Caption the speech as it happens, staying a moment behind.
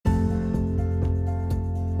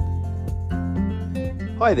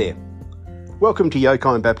Hi there. Welcome to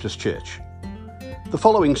Yokine Baptist Church. The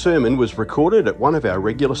following sermon was recorded at one of our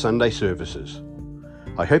regular Sunday services.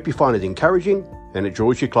 I hope you find it encouraging and it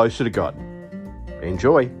draws you closer to God.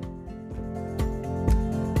 Enjoy.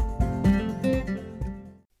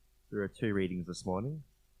 There are two readings this morning.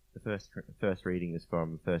 The first reading is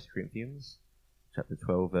from 1 Corinthians chapter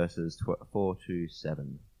 12, verses 4 to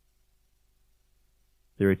 7.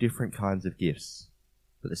 There are different kinds of gifts,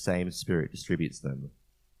 but the same Spirit distributes them.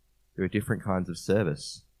 There are different kinds of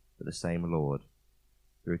service, but the same Lord.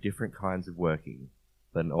 There are different kinds of working,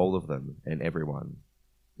 but in all of them and everyone,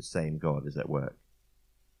 the same God is at work.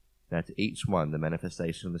 Now to each one the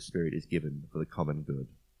manifestation of the Spirit is given for the common good.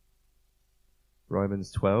 Romans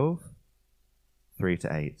 12, 3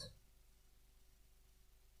 to 8.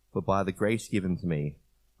 For by the grace given to me,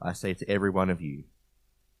 I say to every one of you,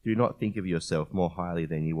 do not think of yourself more highly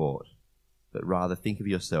than you ought, but rather think of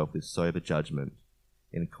yourself with sober judgment,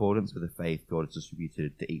 in accordance with the faith God has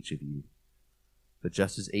distributed to each of you. For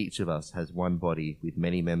just as each of us has one body with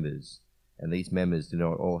many members, and these members do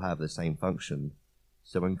not all have the same function,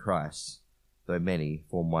 so in Christ, though many,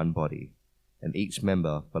 form one body, and each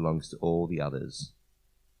member belongs to all the others.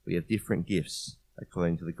 We have different gifts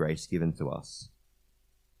according to the grace given to us.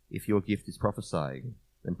 If your gift is prophesying,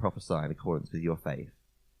 then prophesy in accordance with your faith.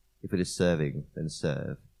 If it is serving, then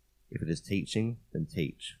serve. If it is teaching, then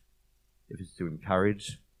teach. If it is to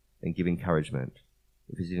encourage, then give encouragement.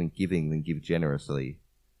 If it is in giving, then give generously.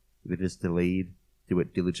 If it is to lead, do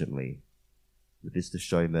it diligently. If it is to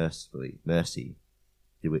show mercy,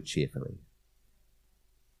 do it cheerfully.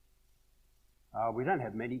 We don't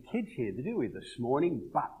have many kids here, do we, this morning?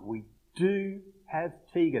 But we do have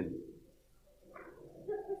Tegan.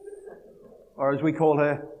 Or as we call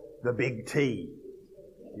her, the Big T.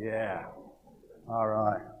 Yeah. All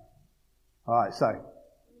right, so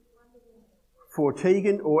for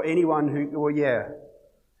Tegan or anyone who,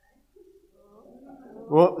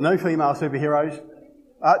 well, no female superheroes.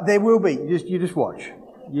 There will be. You just watch.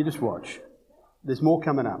 You just watch. There's more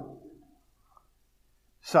coming up.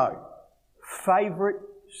 So, favourite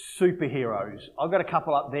superheroes. I've got a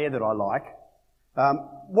couple up there that I like.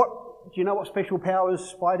 Do you know what special powers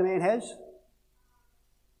Spider-Man has?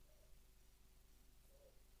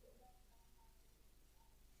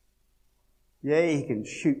 Yeah, he can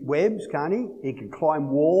shoot webs, can't he? He can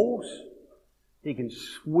climb walls. He can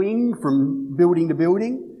swing from building to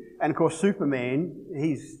building. And of course, Superman,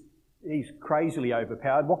 he's crazily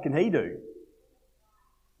overpowered. What can he do?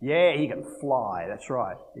 Yeah, he can fly. That's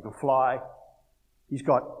right. He can fly. He's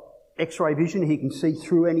got X-ray vision. He can see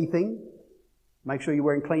through anything. Make sure you're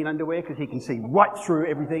wearing clean underwear because he can see right through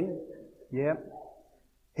everything. Yeah.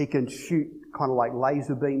 He can shoot kind of like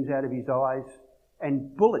laser beams out of his eyes.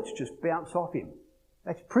 And bullets just bounce off him.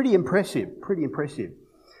 That's pretty impressive.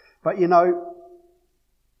 But you know,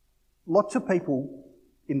 lots of people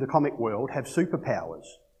in the comic world have superpowers,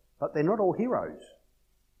 but they're not all heroes.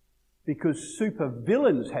 Because super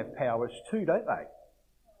villains have powers too, don't they?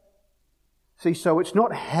 See, so it's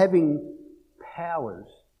not having powers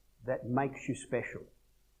that makes you special.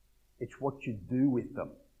 It's what you do with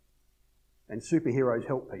them. And superheroes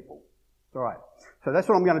help people. All right. So that's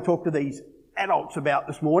what I'm going to talk to these adults about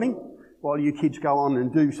this morning while you kids go on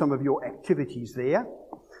and do some of your activities there.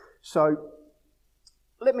 So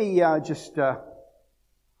let me just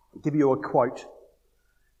give you a quote.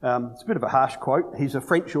 It's a bit of a harsh quote. He's a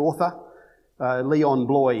French author, Leon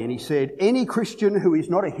Bloy, and he said, "Any Christian who is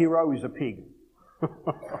not a hero is a pig."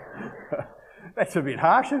 That's a bit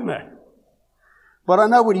harsh, isn't it? But I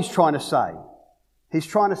know what he's trying to say. He's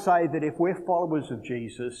trying to say that if we're followers of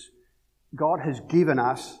Jesus, God has given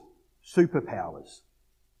us superpowers.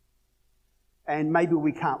 And maybe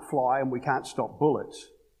we can't fly and we can't stop bullets,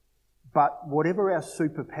 but whatever our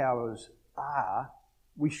superpowers are,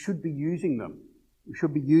 we should be using them. We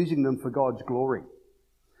should be using them for God's glory.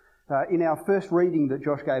 In our first reading that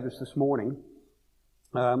Josh gave us this morning,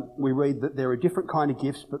 we read that there are different kinds of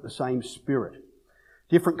gifts but the same Spirit.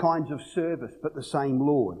 Different kinds of service but the same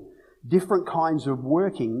Lord. Different kinds of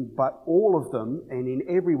working, but all of them, and in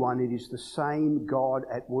everyone, it is the same God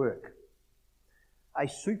at work. A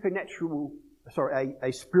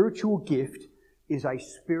spiritual gift is a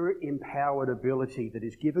Spirit-empowered ability that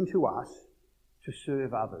is given to us to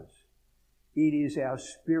serve others. It is our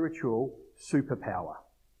spiritual superpower.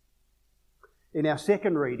 In our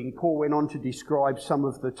second reading, Paul went on to describe some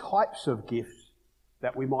of the types of gifts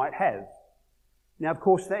that we might have. Now, of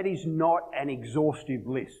course, that is not an exhaustive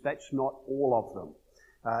list. That's not all of them.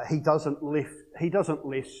 He doesn't list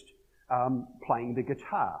playing the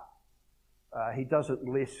guitar. He doesn't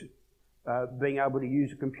list being able to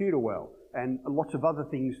use a computer well, and lots of other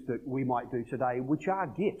things that we might do today, which are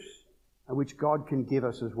gifts, and which God can give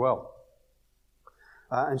us as well.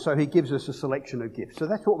 And so he gives us a selection of gifts. So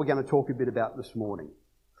that's what we're going to talk a bit about this morning.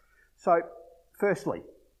 So, firstly,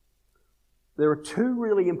 there are two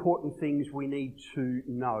really important things we need to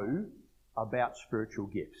know about spiritual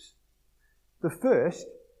gifts. The first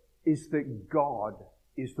is that God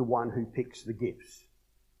is the one who picks the gifts.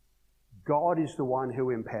 God is the one who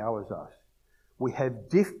empowers us. We have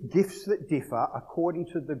gifts that differ according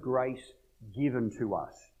to the grace given to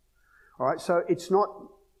us. All right, so it's not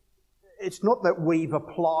that we've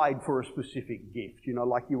applied for a specific gift,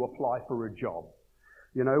 like you apply for a job.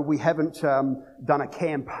 We haven't done a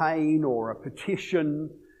campaign or a petition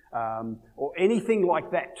or anything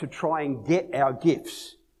like that to try and get our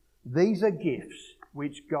gifts. These are gifts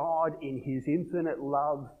which God, in his infinite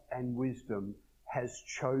love and wisdom, has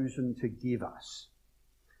chosen to give us.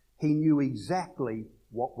 He knew exactly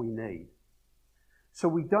what we need. So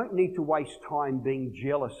we don't need to waste time being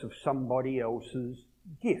jealous of somebody else's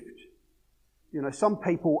gift. Some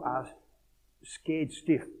people are scared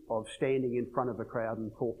stiff of standing in front of a crowd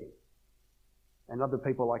and talking. And other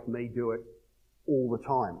people like me do it all the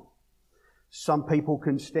time. Some people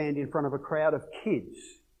can stand in front of a crowd of kids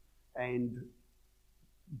and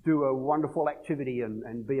do a wonderful activity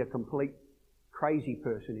and be a complete crazy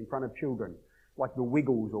person in front of children, like the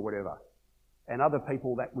Wiggles or whatever. And other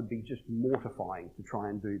people, that would be just mortifying to try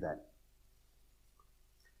and do that.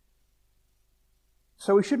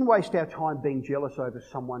 So we shouldn't waste our time being jealous over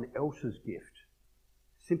someone else's gift,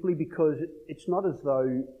 simply because it's not as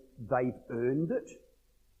though they've earned it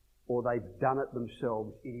or they've done it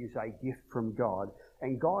themselves. It is a gift from God,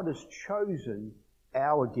 and God has chosen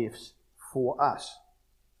our gifts for us.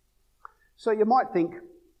 So you might think,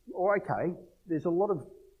 okay, there's a lot of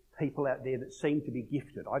people out there that seem to be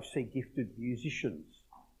gifted. I see gifted musicians,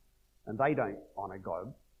 and they don't honour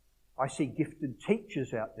God. I see gifted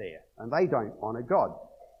teachers out there, and they don't honour God.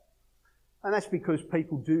 And that's because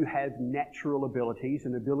people do have natural abilities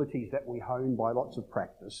and abilities that we hone by lots of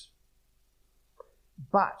practice.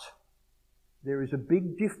 But there is a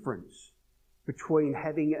big difference between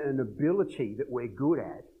having an ability that we're good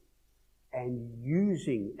at and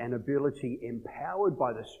using an ability empowered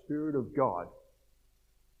by the Spirit of God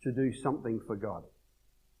to do something for God.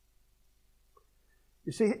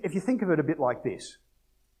 You see, if you think of it a bit like this,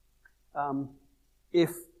 if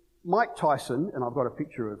Mike Tyson, and I've got a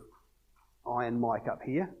picture of Iron Mike up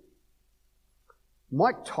here,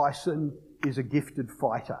 Mike Tyson is a gifted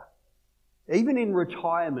fighter. Even in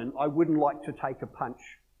retirement, I wouldn't like to take a punch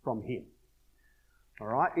from him. All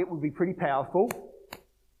right? It would be pretty powerful,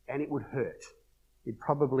 and it would hurt. It'd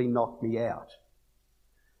probably knock me out.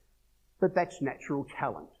 But that's natural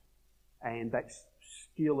talent, and that's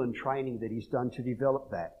skill and training that he's done to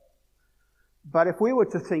develop that. But if we were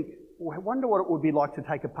to think, well, I wonder what it would be like to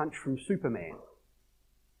take a punch from Superman.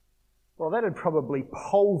 Well, that'd probably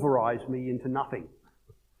pulverise me into nothing.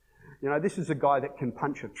 This is a guy that can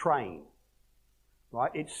punch a train,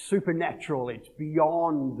 right? It's supernatural. It's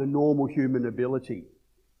beyond the normal human ability.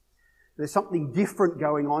 There's something different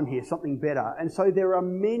going on here, something better. And so there are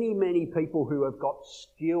many, many people who have got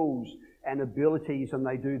skills and abilities, and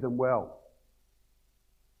they do them well.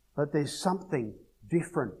 But there's something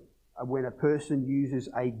different when a person uses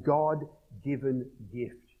a God-given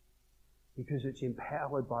gift, because it's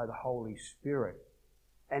empowered by the Holy Spirit.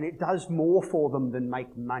 And it does more for them than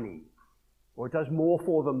make money, or it does more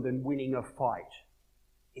for them than winning a fight.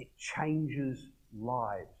 It changes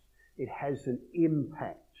lives. It has an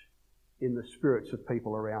impact in the spirits of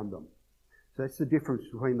people around them. So that's the difference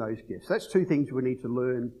between those gifts. That's two things we need to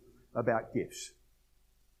learn about gifts.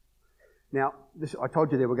 Now, I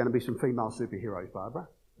told you there were going to be some female superheroes, Barbara.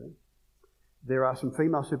 There are some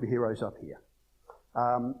female superheroes up here.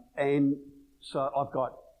 And so I've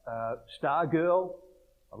got Stargirl,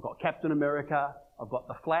 I've got Captain America, I've got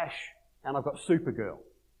The Flash, and I've got Supergirl.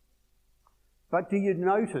 But do you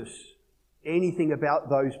notice anything about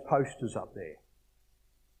those posters up there?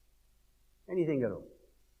 Anything at all?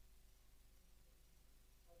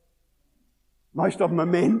 Most of them are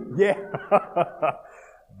men? Yeah.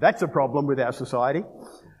 That's a problem with our society.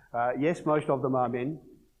 Yes, most of them are men.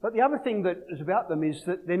 But the other thing that is about them is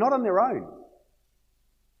that they're not on their own.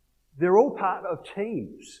 They're all part of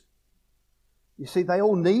teams. You see, they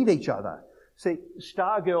all need each other. See,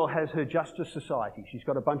 Stargirl has her Justice Society. She's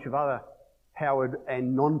got a bunch of other powered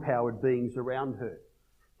and non-powered beings around her.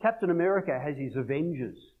 Captain America has his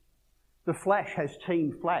Avengers. The Flash has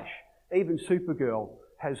Team Flash. Even Supergirl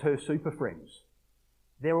has her Super Friends.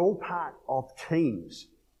 They're all part of teams.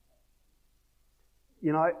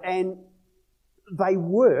 And They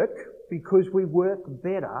work because we work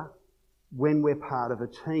better when we're part of a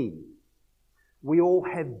team. We all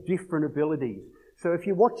have different abilities. So if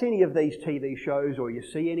you watch any of these TV shows or you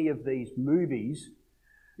see any of these movies,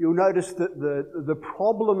 you'll notice that the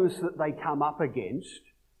problems that they come up against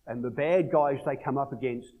and the bad guys they come up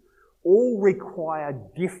against all require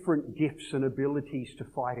different gifts and abilities to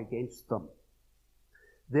fight against them.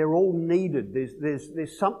 They're all needed.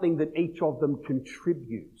 There's something that each of them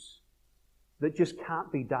contributes that just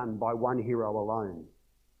can't be done by one hero alone.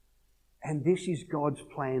 And this is God's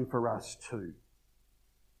plan for us too.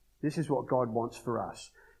 This is what God wants for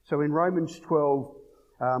us. So in Romans 12,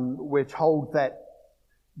 we're told that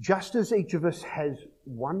just as each of us has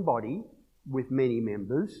one body with many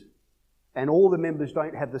members, and all the members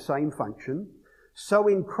don't have the same function, so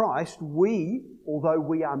in Christ we, although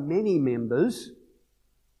we are many members,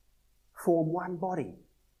 form one body.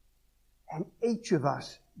 And each of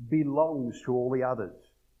us belongs to all the others.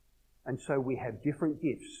 And so we have different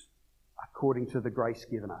gifts according to the grace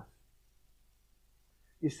given us.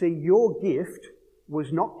 You see, your gift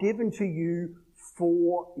was not given to you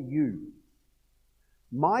for you.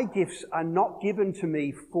 My gifts are not given to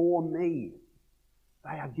me for me.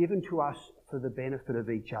 They are given to us for the benefit of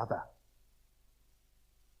each other.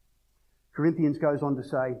 Corinthians goes on to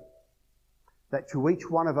say that to each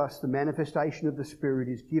one of us the manifestation of the Spirit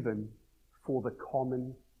is given for the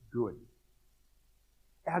common good.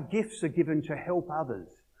 Our gifts are given to help others,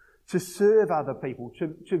 to serve other people,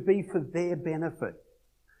 to be for their benefit.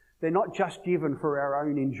 They're not just given for our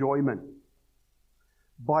own enjoyment.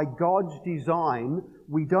 By God's design,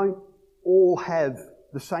 we don't all have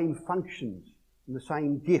the same functions and the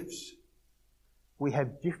same gifts. We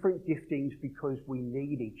have different giftings because we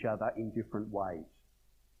need each other in different ways.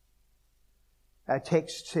 Our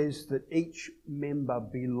text says that each member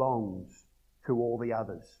belongs to all the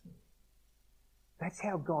others. That's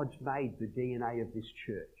how God's made the DNA of this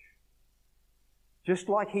church. Just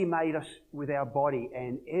like He made us with our body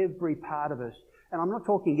and every part of us. And I'm not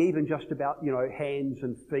talking even just about, hands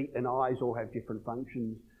and feet and eyes all have different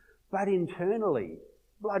functions. But internally,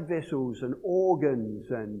 blood vessels and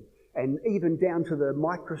organs and even down to the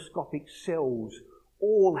microscopic cells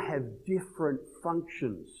all have different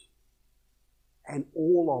functions. And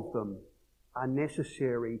all of them are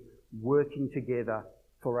necessary working together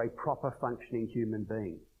for a proper functioning human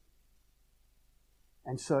being.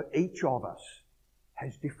 And so each of us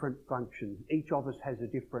has different functions. Each of us has a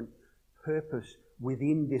different purpose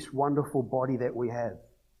within this wonderful body that we have.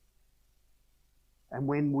 And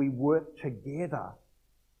when we work together,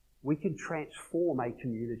 we can transform a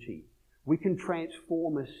community. We can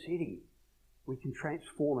transform a city. We can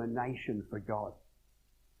transform a nation for God.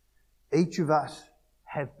 Each of us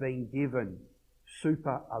have been given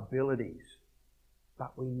super abilities,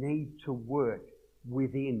 but we need to work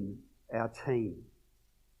within our team.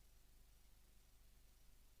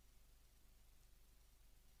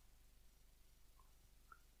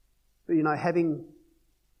 But having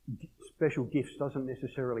special gifts doesn't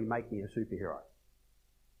necessarily make me a superhero.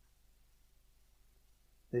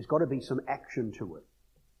 There's got to be some action to it.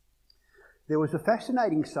 There was a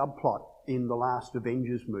fascinating subplot in the last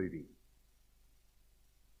Avengers movie.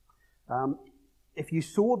 If you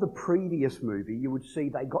saw the previous movie, you would see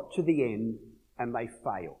they got to the end and they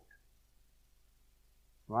failed.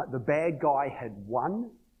 Right? The bad guy had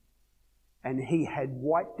won and he had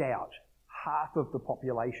wiped out half of the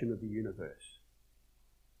population of the universe.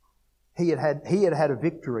 He had had a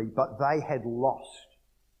victory, but they had lost.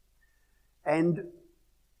 And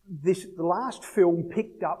the last film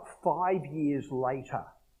picked up 5 years later.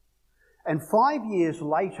 And 5 years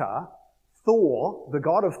later, Thor, the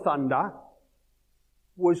god of thunder,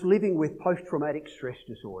 was living with post-traumatic stress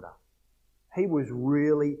disorder. He was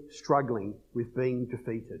really struggling with being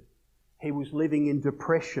defeated. He was living in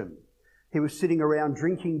depression. He was sitting around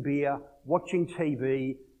drinking beer, watching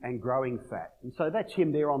TV, and growing fat. And so that's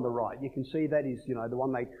him there on the right. You can see that is, the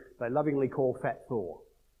one they lovingly call Fat Thor.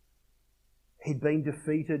 He'd been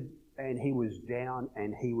defeated and he was down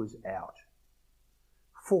and he was out.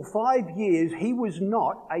 For 5 years, he was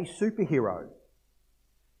not a superhero.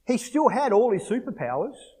 He still had all his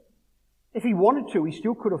superpowers. If he wanted to, he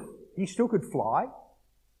still could fly.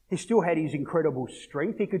 He still had his incredible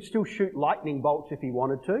strength. He could still shoot lightning bolts if he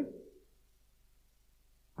wanted to.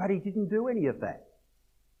 But he didn't do any of that.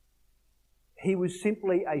 He was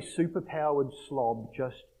simply a superpowered slob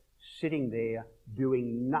just sitting there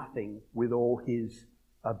doing nothing with all his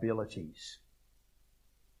abilities.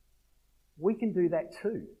 We can do that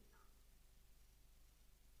too.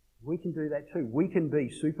 We can do that too. We can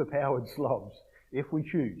be superpowered slobs if we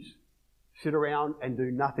choose, sit around and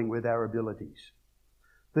do nothing with our abilities.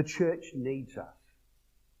 The church needs us.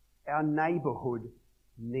 Our neighbourhood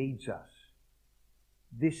needs us.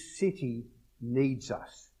 This city needs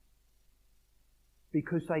us.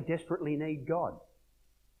 Because they desperately need God.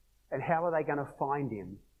 And how are they going to find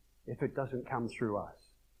Him if it doesn't come through us?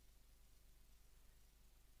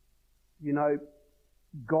 You know,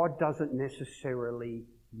 God doesn't necessarily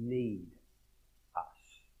need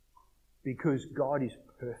us. Because God is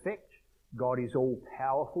perfect, God is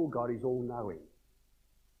all-powerful, God is all-knowing.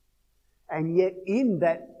 And yet in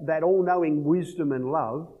that all-knowing wisdom and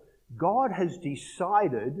love, God has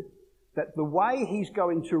decided that the way He's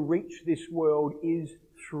going to reach this world is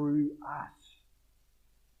through us.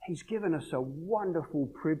 He's given us a wonderful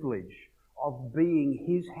privilege of being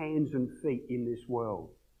His hands and feet in this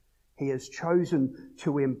world. He has chosen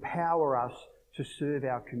to empower us to serve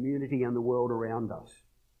our community and the world around us.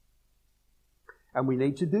 And we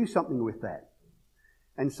need to do something with that.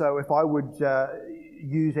 And so if I would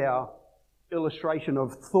use our illustration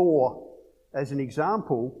of Thor as an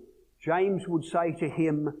example, James would say to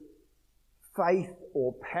him, faith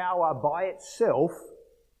or power by itself,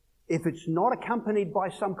 if it's not accompanied by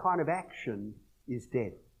some kind of action, is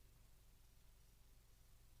dead.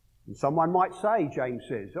 And someone might say, James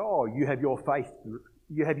says, oh, you have your faith,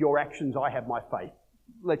 you have your actions, I have my faith.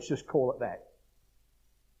 Let's just call it that.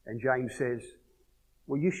 And James says,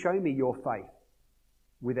 well, you show me your faith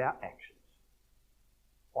without actions.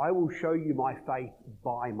 I will show you my faith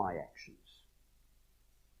by my actions.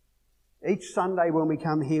 Each Sunday when we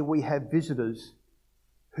come here, we have visitors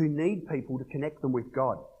who need people to connect them with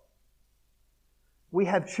God. We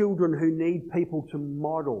have children who need people to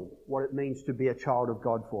model what it means to be a child of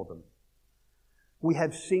God for them. We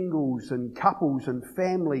have singles and couples and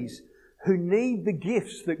families who need the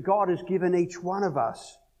gifts that God has given each one of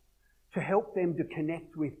us to help them to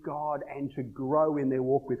connect with God and to grow in their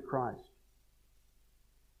walk with Christ.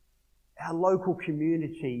 Our local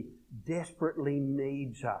community desperately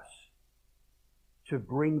needs us to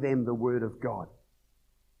bring them the Word of God.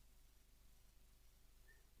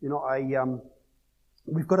 You know,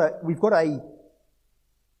 we've got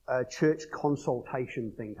a church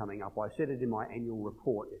consultation thing coming up. I said it in my annual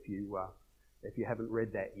report. If you haven't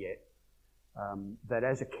read that yet, that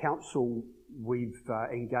as a council we've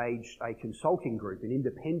engaged a consulting group, an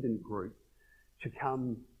independent group, to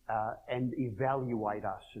come and evaluate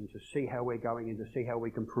us and to see how we're going and to see how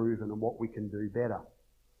we can improve and what we can do better.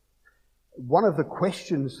 One of the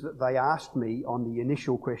questions that they asked me on the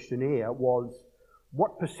initial questionnaire was,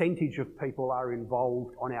 what percentage of people are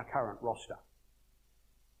involved on our current roster?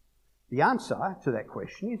 The answer to that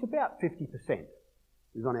question is about 50%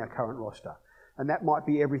 is on our current roster. And that might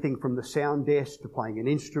be everything from the sound desk to playing an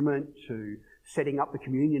instrument to setting up the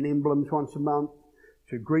communion emblems once a month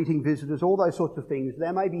to greeting visitors, all those sorts of things.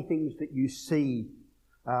 There may be things that you see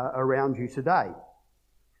around you today.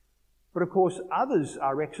 But of course, others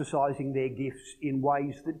are exercising their gifts in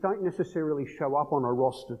ways that don't necessarily show up on a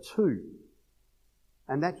roster too.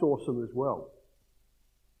 And that's awesome as well.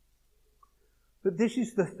 But this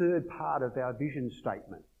is the third part of our vision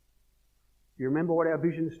statement. Do you remember what our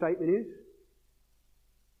vision statement is?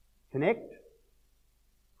 Connect,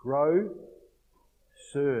 grow,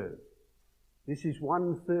 serve. This is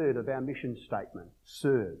 1/3 of our mission statement,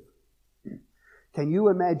 serve. Can you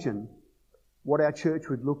imagine what our church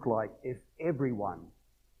would look like if everyone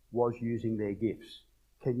was using their gifts?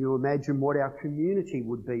 Can you imagine what our community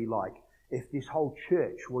would be like if this whole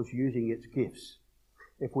church was using its gifts?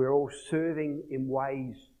 If we're all serving in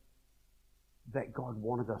ways that God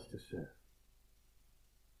wanted us to serve?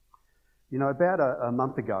 You know, about a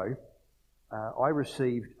month ago, I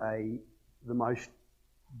received the most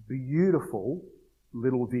beautiful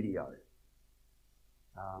little video.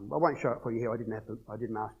 I won't show it for you here. I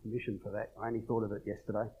didn't ask permission for that. I only thought of it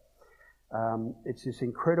yesterday. It's this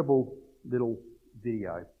incredible little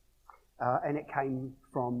video, and it came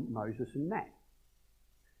from Moses and Matt.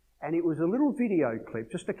 And it was a little video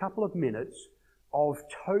clip, just a couple of minutes, of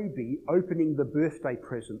Toby opening the birthday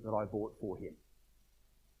present that I bought for him.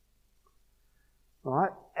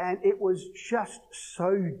 Right? And it was just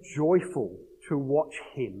so joyful to watch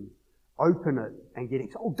him open it and get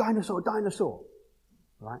excited. Oh, dinosaur.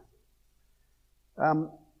 Right?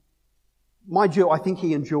 Mind you, I think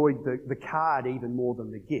he enjoyed the card even more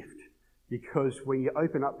than the gift, because when you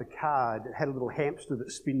open up the card, it had a little hamster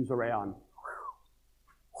that spins around.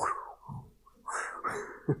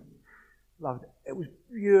 Loved it. It was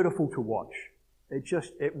beautiful to watch.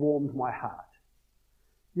 It warmed my heart.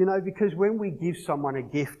 You know, because when we give someone a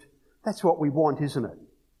gift, that's what we want, isn't it?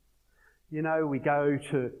 You know, we go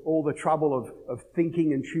to all the trouble of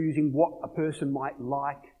thinking and choosing what a person might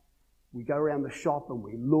like. We go around the shop and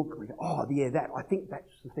we look, we go, oh yeah, I think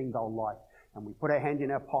that's the thing they'll like. And we put our hand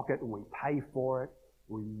in our pocket and we pay for it.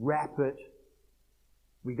 We wrap it.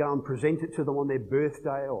 We go and present it to them on their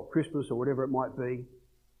birthday or Christmas or whatever it might be.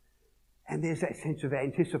 And there's that sense of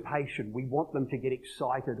anticipation. We want them to get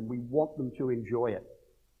excited and we want them to enjoy it.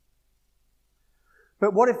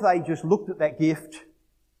 But what if they just looked at that gift,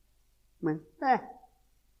 went,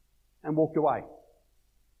 and walked away?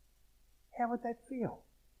 How would that feel?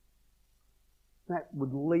 That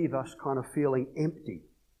would leave us kind of feeling empty.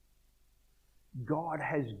 God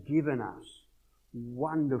has given us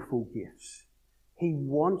wonderful gifts. He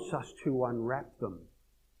wants us to unwrap them.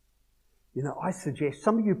 You know, I suggest,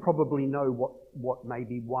 some of you probably know what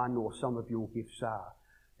maybe one or some of your gifts are.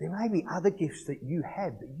 There may be other gifts that you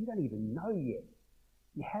have that you don't even know yet.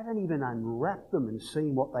 You haven't even unwrapped them and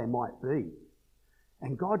seen what they might be.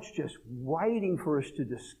 And God's just waiting for us to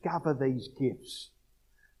discover these gifts,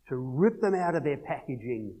 to rip them out of their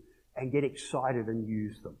packaging and get excited and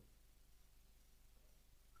use them.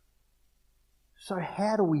 So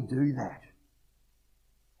how do we do that?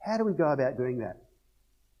 How do we go about doing that?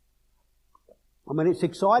 I mean, it's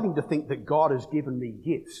exciting to think that God has given me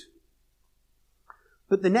gifts.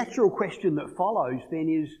 But the natural question that follows then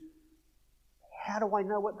is, how do I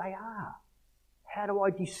know what they are? How do I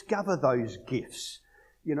discover those gifts?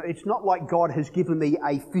 You know, it's not like God has given me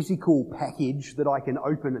a physical package that I can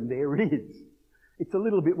open and there it is. It's a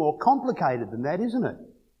little bit more complicated than that, isn't it?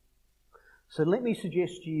 So let me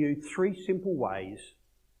suggest to you 3 simple ways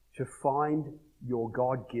to find your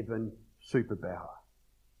God-given superpower.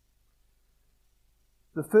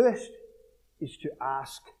 The first is to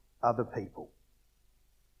ask other people.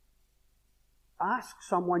 Ask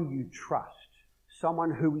someone you trust,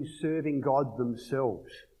 someone who is serving God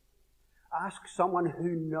themselves. Ask someone who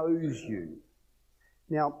knows you.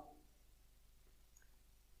 Now,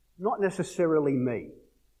 not necessarily me,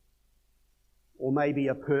 or maybe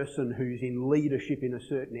a person who's in leadership in a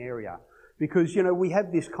certain area. Because, you know, we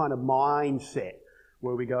have this kind of mindset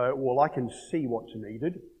where we go, well, I can see what's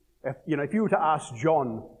needed. If you were to ask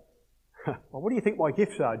John, well, what do you think my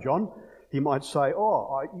gifts are, John? He might say,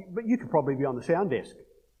 but you could probably be on the sound desk,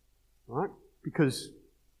 right? Because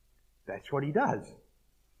that's what he does.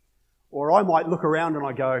 Or I might look around and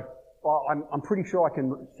I go, I'm pretty sure I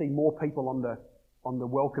can see more people on the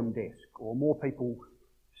welcome desk, or more people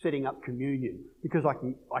setting up communion, because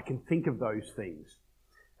I can think of those things.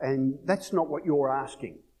 And that's not what you're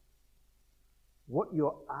asking. What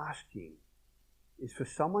you're asking is for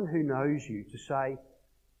someone who knows you to say,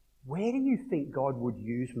 where do you think God would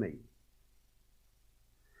use me?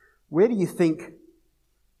 Where do you think,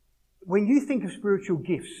 when you think of spiritual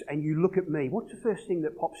gifts and you look at me, what's the first thing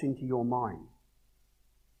that pops into your mind?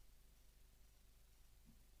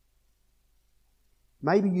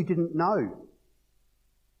 Maybe you didn't know.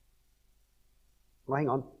 Well, hang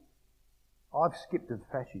on. I've skipped a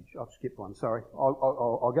passage. I've skipped one, sorry.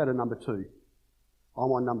 I'll go to number 2.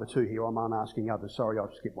 I'm on number 2 here. I'm on asking others. Sorry,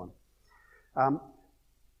 I've skipped one.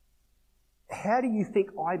 How do you think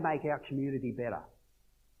I make our community better?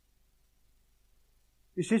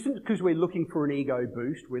 This isn't because we're looking for an ego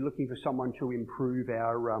boost. We're looking for someone to improve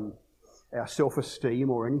our self-esteem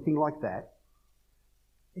or anything like that.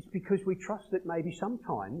 It's because we trust that maybe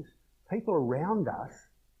sometimes people around us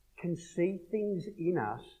can see things in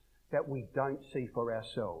us that we don't see for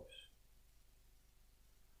ourselves.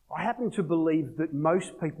 I happen to believe that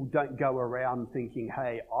most people don't go around thinking,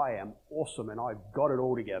 hey, I am awesome and I've got it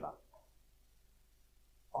all together.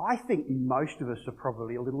 I think most of us are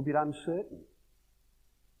probably a little bit uncertain.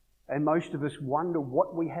 And most of us wonder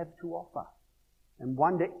what we have to offer and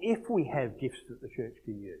wonder if we have gifts that the church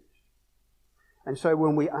can use. And so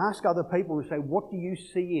when we ask other people and say, what do you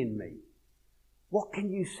see in me? What can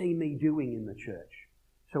you see me doing in the church?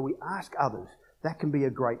 So we ask others. That can be a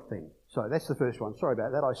great thing. So that's the first one. Sorry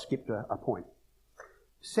about that. I skipped a point.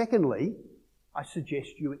 Secondly, I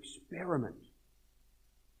suggest you experiment.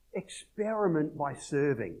 Experiment by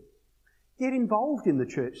serving. Get involved in the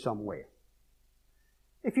church somewhere.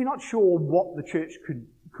 If you're not sure what the church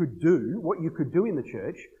could do, what you could do in the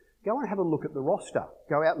church, go and have a look at the roster.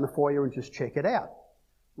 Go out in the foyer and just check it out.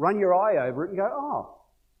 Run your eye over it and go,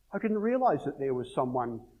 I didn't realise that there was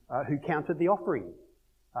someone who counted the offering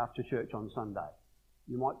after church on Sunday.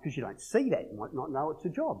 You might, because you don't see that, you might not know it's a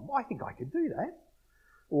job. I think I could do that.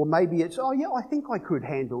 Or maybe it's, I think I could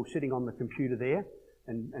handle sitting on the computer there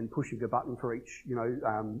and pushing a button for each,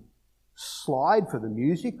 slide for the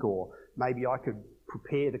music, or maybe I could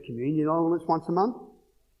prepare the communion elements once a month.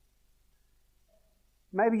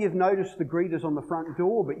 Maybe you've noticed the greeters on the front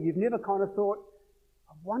door, but you've never kind of thought,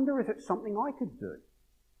 I wonder if it's something I could do.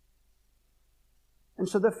 And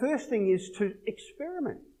so the first thing is to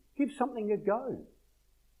experiment. Give something a go.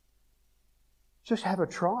 Just have a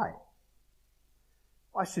try.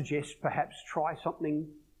 I suggest perhaps try something,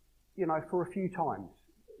 for a few times,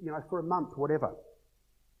 for a month, whatever.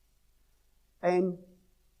 And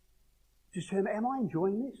determine, am I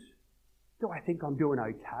enjoying this? Do I think I'm doing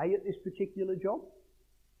okay at this particular job?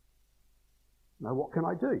 No, what can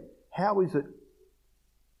I do? How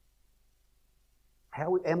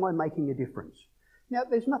am I making a difference? Now,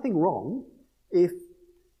 there's nothing wrong if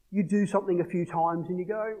you do something a few times and you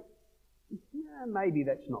go, yeah, maybe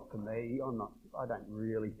that's not for me. I don't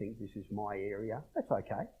really think this is my area. That's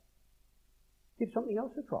okay. Give something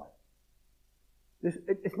else a try.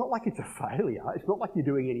 It's not like it's a failure. It's not like you're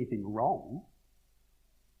doing anything wrong.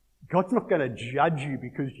 God's not going to judge you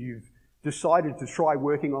because you've decided to try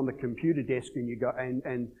working on the computer desk and you go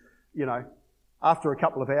and after a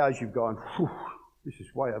couple of hours you've gone, this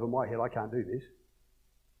is way over my head, I can't do this.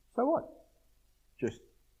 So what? Just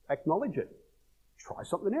acknowledge it. Try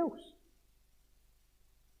something else.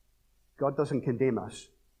 God doesn't condemn us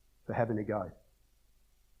for having a go.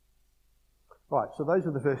 Right, so those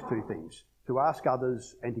are the first two things, to ask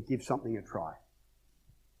others and to give something a try.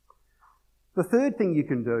 The third thing you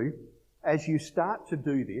can do, as you start to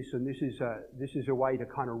do this, and this is a way to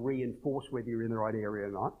kind of reinforce whether you're in the right area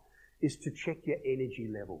or not, is to check your energy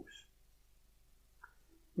levels.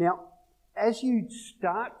 Now, as you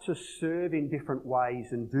start to serve in different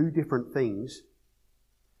ways and do different things,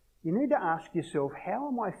 you need to ask yourself, how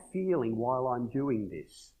am I feeling while I'm doing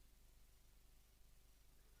this?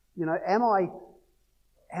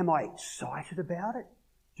 Am I excited about it?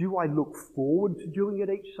 Do I look forward to doing it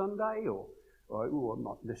each Sunday? Or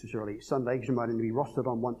not necessarily each Sunday, because you might only be rostered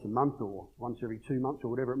on once a month or once every 2 months or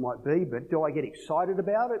whatever it might be, but do I get excited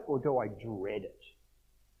about it or do I dread it?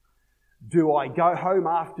 Do I go home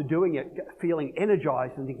after doing it feeling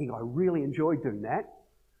energized and thinking I really enjoyed doing that?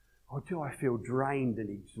 Or do I feel drained and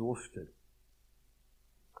exhausted?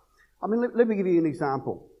 I mean, let me give you an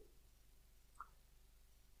example.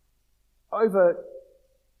 Over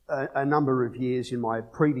a number of years in my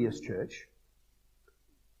previous church,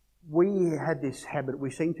 we had this habit,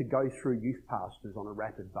 we seemed to go through youth pastors on a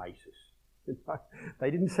rapid basis.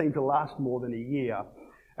 They didn't seem to last more than a year.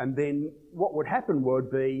 And then what would happen would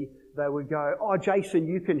be they would go, oh, Jason,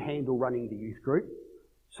 you can handle running the youth group.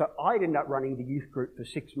 So I'd end up running the youth group for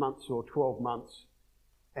 6 months or 12 months,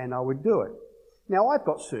 and I would do it. Now, I've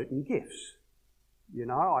got certain gifts.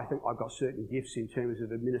 I think I've got certain gifts in terms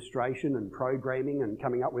of administration and programming and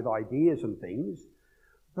coming up with ideas and things,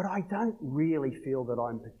 but I don't really feel that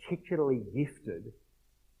I'm particularly gifted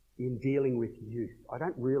in dealing with youth. I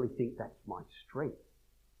don't really think that's my strength.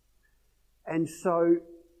 And so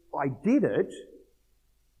I did it,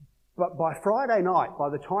 but by Friday night, by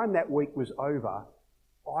the time that week was over,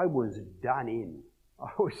 I was done in.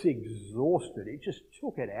 I was exhausted. It just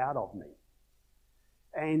took it out of me.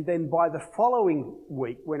 And then by the following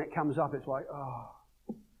week, when it comes up, it's like, oh,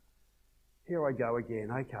 here I go again,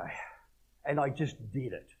 okay. And I just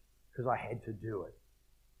did it because I had to do it.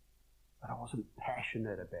 But I wasn't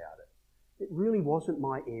passionate about it. It really wasn't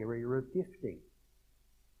my area of gifting.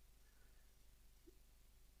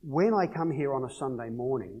 When I come here on a Sunday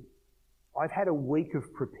morning, I've had a week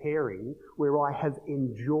of preparing where I have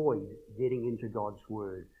enjoyed getting into God's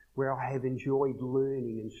Word, where I have enjoyed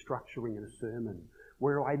learning and structuring a sermon,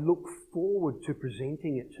 where I look forward to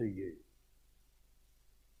presenting it to you.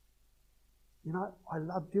 I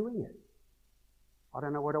love doing it. I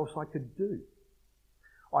don't know what else I could do.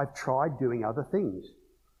 I've tried doing other things.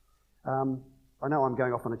 I know I'm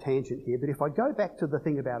going off on a tangent here, but if I go back to the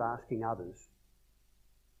thing about asking others,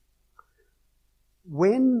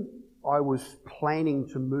 when I was planning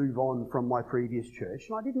to move on from my previous church,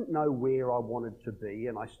 and I didn't know where I wanted to be,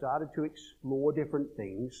 and I started to explore different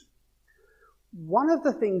things, one of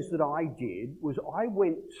the things that I did was I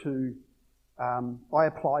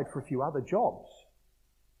applied for a few other jobs.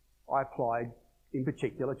 I applied in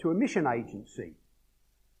particular to a mission agency.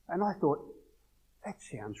 And I thought, that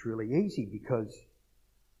sounds really easy because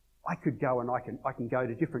I could go and I can go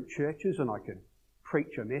to different churches and I could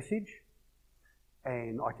preach a message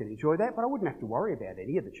and I can enjoy that, but I wouldn't have to worry about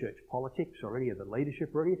any of the church politics or any of the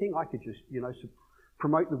leadership or anything. I could just,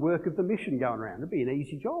 promote the work of the mission going around. It'd be an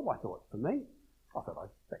easy job, I thought, for me. I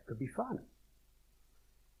thought that could be fun.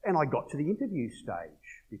 And I got to the interview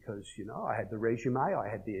stage because, I had the resume, I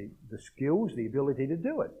had the skills, the ability to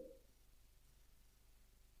do it.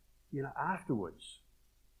 Afterwards,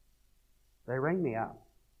 they rang me up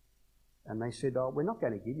And they said, "Oh, we're not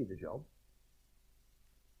going to give you the job."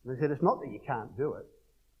 And they said, "It's not that you can't do it.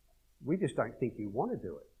 We just don't think you want to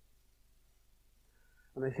do it."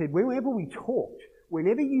 And they said,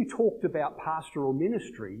 whenever you talked about pastoral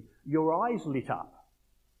ministry, your eyes lit up.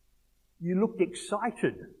 You looked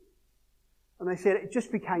excited. And they said it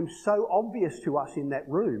just became so obvious to us in that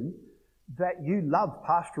room that you love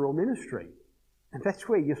pastoral ministry. And that's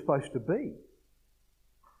where you're supposed to be.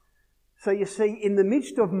 So you see, in the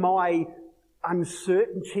midst of my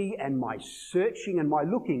uncertainty and my searching and my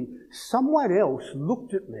looking, someone else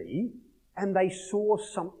looked at me and they saw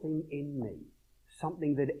something in me,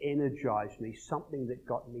 something that energized me, something that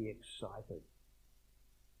got me excited.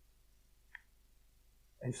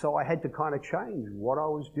 And so I had to kind of change what I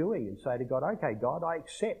was doing and say to God, "Okay, God, I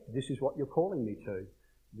accept this is what you're calling me to.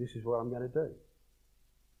 This is what I'm going to do."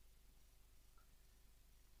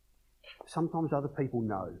 Sometimes other people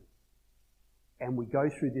know. And we go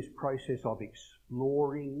through this process of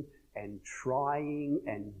exploring and trying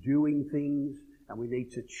and doing things, and we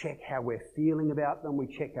need to check how we're feeling about them. We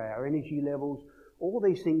check our energy levels. All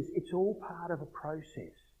these things, it's all part of a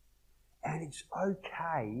process. And it's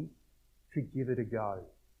okay to give it a go.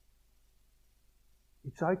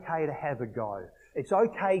 It's okay to have a go. It's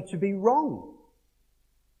okay to be wrong.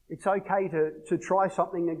 It's okay to try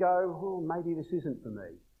something and go, "Oh, maybe this isn't for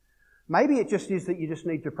me." Maybe it just is that you just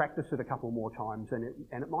need to practice it a couple more times, and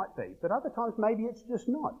it might be. But other times, maybe it's just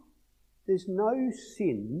not. There's no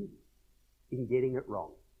sin in getting it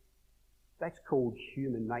wrong. That's called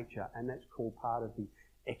human nature, and that's called part of the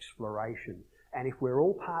exploration. And if we're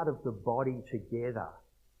all part of the body together,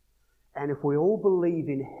 and if we all believe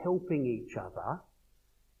in helping each other,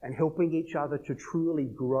 and helping each other to truly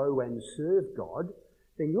grow and serve God,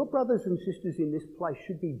 then your brothers and sisters in this place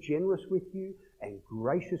should be generous with you and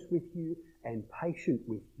gracious with you and patient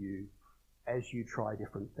with you as you try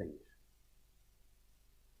different things.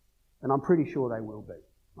 And I'm pretty sure they will be.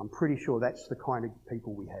 I'm pretty sure that's the kind of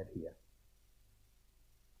people we have here.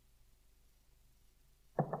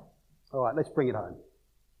 All right, let's bring it home.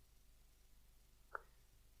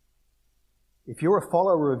 If you're a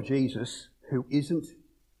follower of Jesus who isn't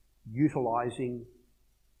utilising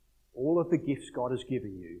all of the gifts God has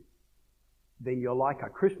given you, then you're like a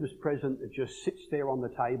Christmas present that just sits there on the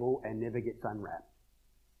table and never gets unwrapped.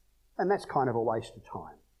 And that's kind of a waste of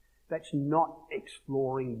time. That's not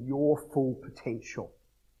exploring your full potential.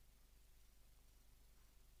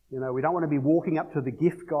 You know, we don't want to be walking up to the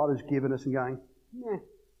gift God has given us and going, "Meh,"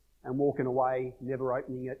 and walking away, never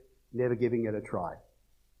opening it, never giving it a try.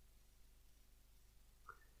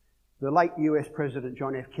 The late US President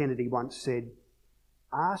John F. Kennedy once said,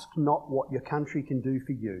 "Ask not what your country can do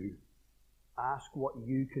for you, ask what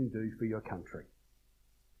you can do for your country."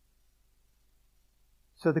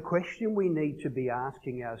 So the question we need to be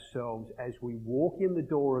asking ourselves as we walk in the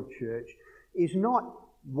door of church is not,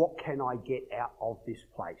 what can I get out of this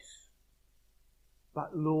place?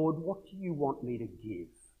 But Lord, what do you want me to give?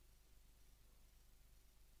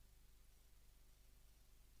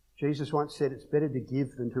 Jesus once said it's better to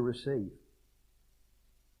give than to receive.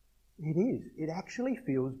 It is. It actually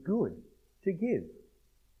feels good to give.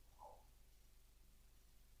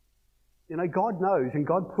 You know, God knows, and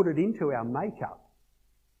God put it into our makeup,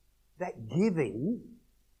 that giving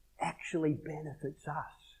actually benefits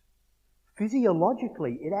us.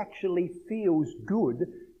 Physiologically, it actually feels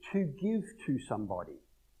good to give to somebody.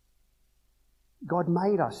 God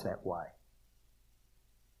made us that way.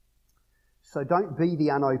 So don't be the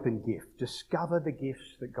unopened gift. Discover the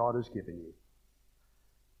gifts that God has given you.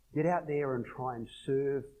 Get out there and try and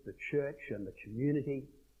serve the church and the community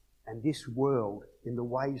and this world in the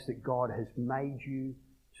ways that God has made you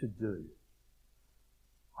to do.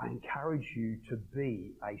 I encourage you to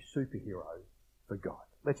be a superhero for God.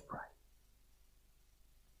 Let's pray.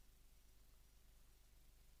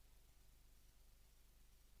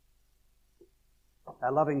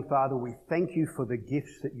 Our loving Father, we thank you for the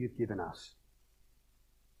gifts that you've given us.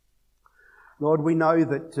 Lord, we know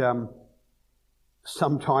that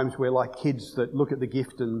sometimes we're like kids that look at the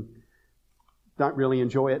gift and don't really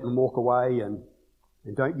enjoy it and walk away and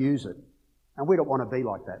don't use it. And we don't want to be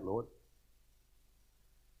like that, Lord.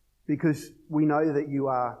 Because we know that you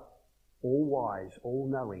are all-wise,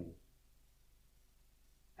 all-knowing.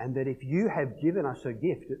 And that if you have given us a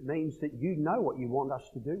gift, it means that you know what you want us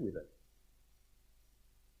to do with it.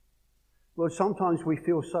 Lord, sometimes we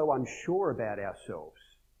feel so unsure about ourselves.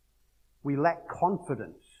 We lack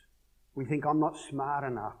confidence. We think, I'm not smart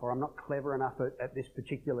enough, or I'm not clever enough at this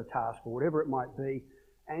particular task, or whatever it might be.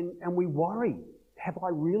 And we worry, have I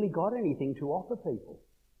really got anything to offer people?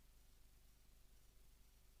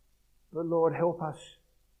 But Lord, help us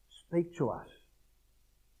Speak to us.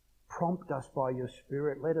 Prompt us by your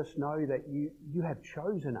Spirit. Let us know that you have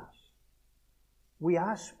chosen us. We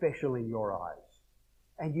are special in your eyes,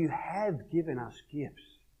 and you have given us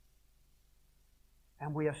gifts.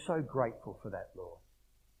 And we are so grateful for that, Lord.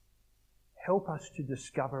 Help us to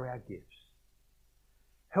discover our gifts.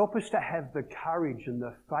 Help us to have the courage and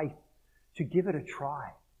the faith to give it a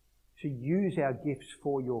try, to use our gifts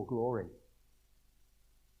for your glory,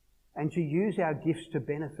 and to use our gifts to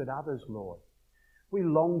benefit others, Lord. We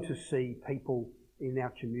long to see people in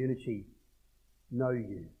our community know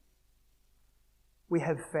you. We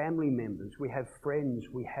have family members, we have friends,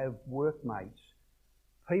 we have workmates,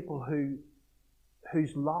 people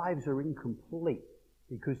whose lives are incomplete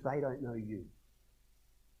because they don't know you.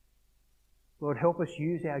 Lord, help us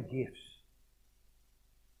use our gifts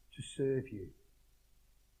to serve you,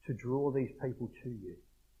 to draw these people to you.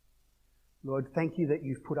 Lord, thank you that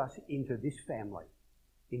you've put us into this family,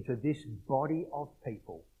 into this body of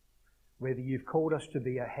people. Whether you've called us to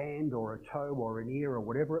be a hand or a toe or an ear or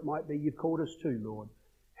whatever it might be you've called us to, Lord,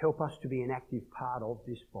 help us to be an active part of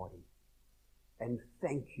this body. And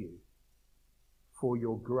thank you for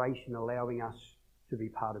your grace in allowing us to be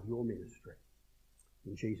part of your ministry.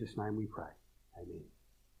 In Jesus' name we pray. Amen.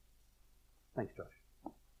 Thanks, Josh.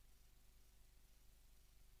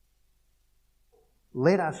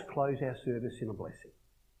 Let us close our service in a blessing.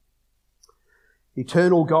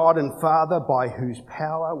 Eternal God and Father, by whose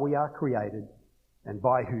power we are created and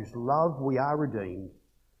by whose love we are redeemed,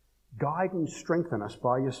 guide and strengthen us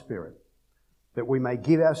by your Spirit, that we may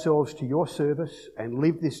give ourselves to your service and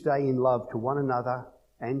live this day in love to one another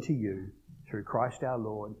and to you, through Christ our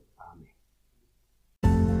Lord.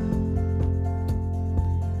 Amen.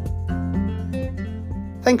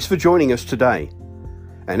 Thanks for joining us today.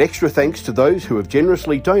 An extra thanks to those who have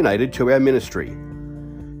generously donated to our ministry.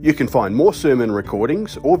 You can find more sermon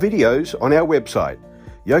recordings or videos on our website,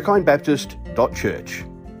 yokinebaptist.church,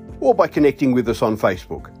 or by connecting with us on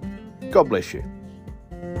Facebook. God bless you.